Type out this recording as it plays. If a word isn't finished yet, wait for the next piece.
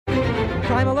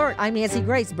Crime Alert, I'm Nancy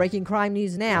Grace. Breaking crime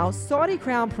news now. Saudi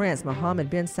Crown Prince Mohammed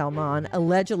bin Salman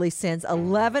allegedly sends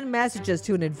 11 messages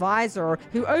to an advisor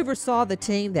who oversaw the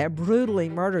team that brutally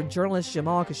murdered journalist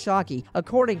Jamal Khashoggi,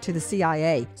 according to the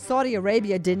CIA. Saudi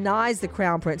Arabia denies the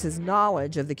Crown Prince's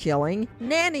knowledge of the killing.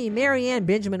 Nanny Marianne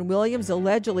Benjamin Williams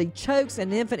allegedly chokes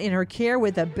an infant in her care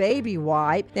with a baby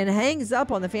wipe, then hangs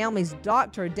up on the family's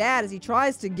doctor dad as he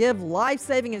tries to give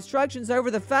life-saving instructions over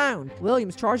the phone.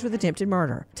 Williams charged with attempted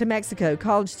murder. To Mexico,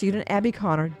 college student Abby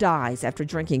Connor dies after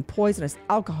drinking poisonous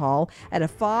alcohol at a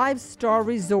 5-star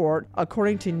resort,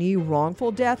 according to new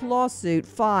wrongful death lawsuit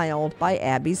filed by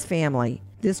Abby's family.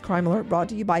 This Crime Alert brought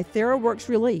to you by TheraWorks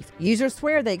Relief. Users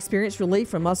swear they experience relief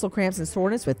from muscle cramps and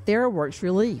soreness with TheraWorks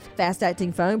Relief.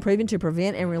 Fast-acting foam proven to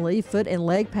prevent and relieve foot and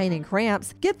leg pain and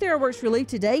cramps. Get TheraWorks Relief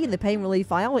today in the pain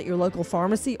relief aisle at your local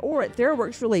pharmacy or at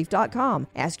TheraWorksRelief.com.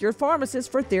 Ask your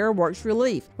pharmacist for TheraWorks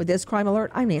Relief. With this Crime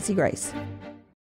Alert, I'm Nancy Grace.